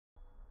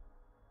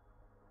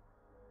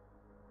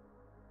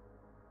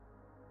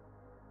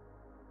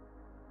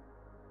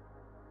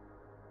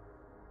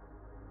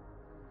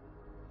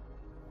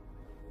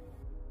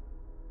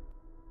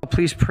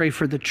please pray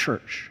for the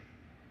church.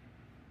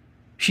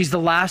 She's the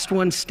last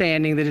one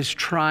standing that is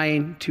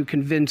trying to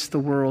convince the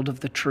world of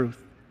the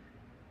truth.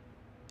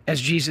 As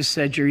Jesus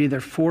said, you're either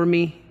for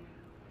me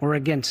or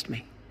against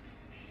me.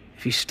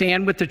 If you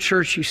stand with the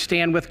church, you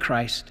stand with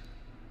Christ.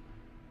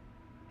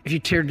 If you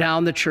tear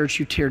down the church,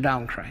 you tear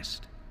down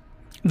Christ.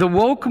 The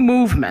woke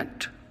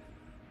movement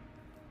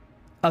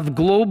of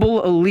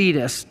global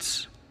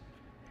elitists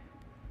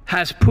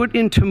has put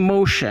into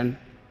motion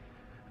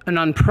an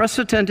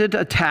unprecedented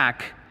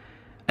attack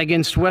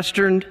against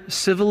Western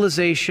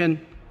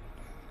civilization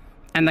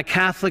and the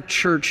Catholic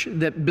Church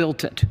that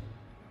built it.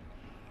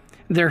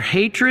 Their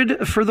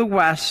hatred for the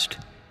West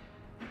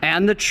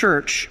and the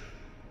church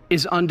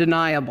is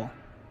undeniable.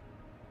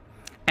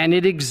 And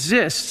it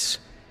exists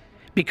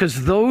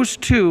because those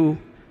two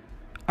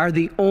are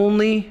the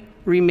only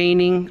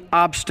remaining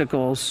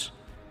obstacles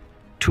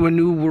to a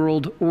new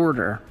world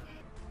order.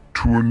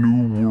 To a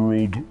new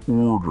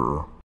world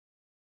order.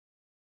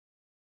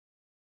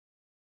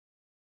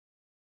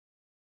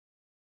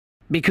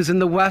 Because in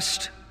the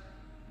West,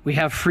 we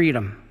have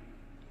freedom.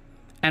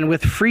 And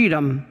with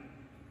freedom,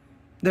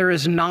 there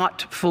is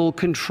not full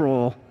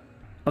control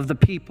of the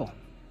people.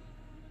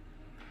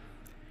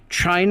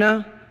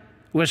 China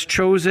was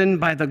chosen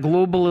by the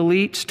global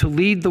elites to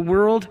lead the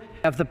world,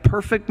 have the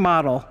perfect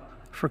model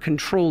for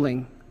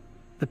controlling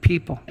the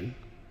people.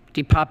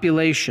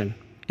 Depopulation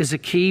is a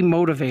key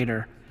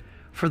motivator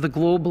for the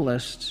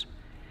globalists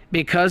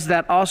because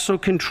that also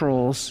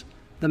controls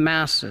the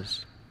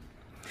masses.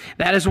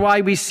 That is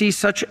why we see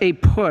such a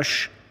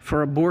push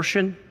for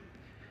abortion,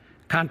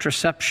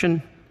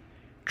 contraception,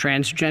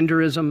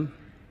 transgenderism,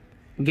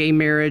 gay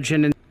marriage,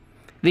 and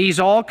these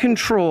all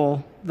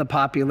control the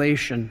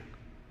population.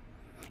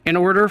 In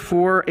order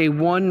for a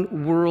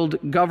one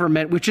world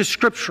government, which is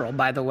scriptural,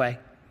 by the way,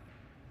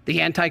 the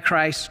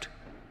AntiChrist,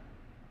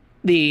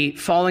 the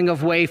falling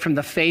away from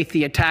the faith,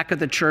 the attack of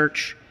the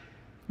church,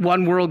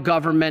 one world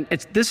government,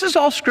 this is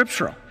all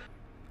scriptural.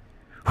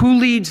 Who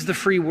leads the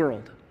free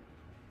world?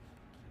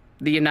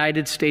 The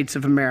United States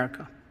of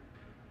America,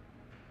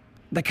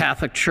 the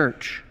Catholic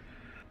Church.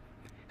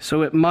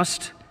 So it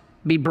must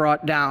be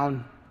brought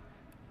down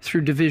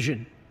through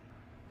division.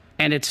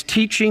 And its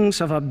teachings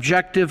of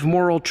objective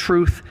moral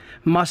truth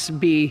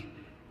must be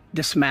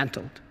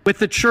dismantled. With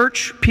the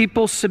church,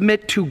 people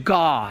submit to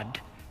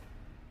God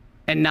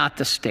and not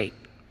the state.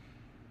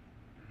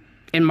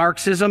 In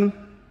Marxism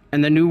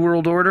and the New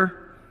World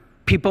Order,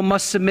 people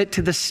must submit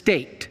to the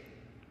state,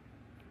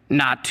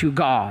 not to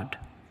God.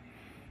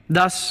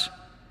 Thus,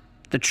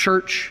 the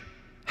church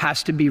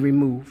has to be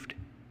removed.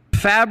 The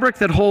fabric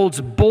that holds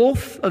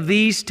both of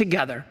these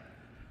together,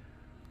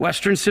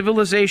 Western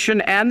civilization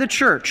and the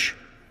church,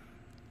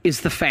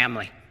 is the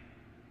family.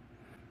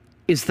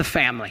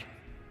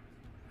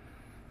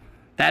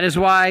 That is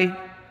why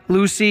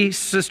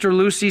Sister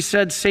Lucy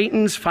said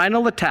Satan's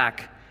final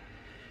attack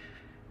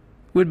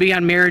would be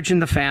on marriage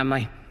and the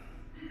family.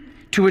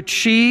 To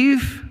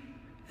achieve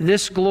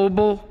this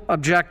global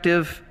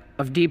objective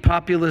of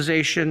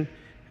depopulation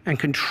and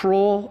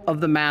control of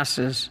the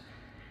masses,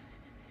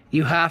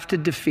 you have to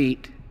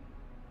defeat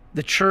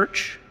the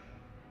church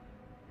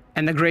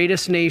and the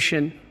greatest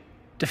nation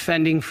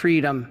defending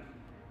freedom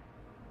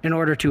in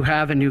order to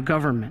have a new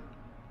government.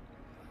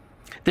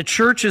 The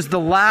church is the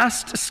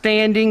last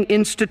standing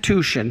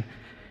institution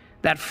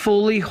that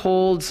fully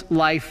holds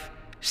life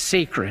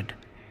sacred.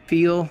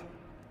 Feel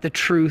the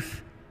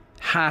truth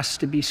has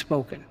to be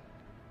spoken.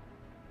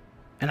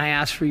 And I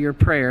ask for your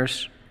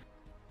prayers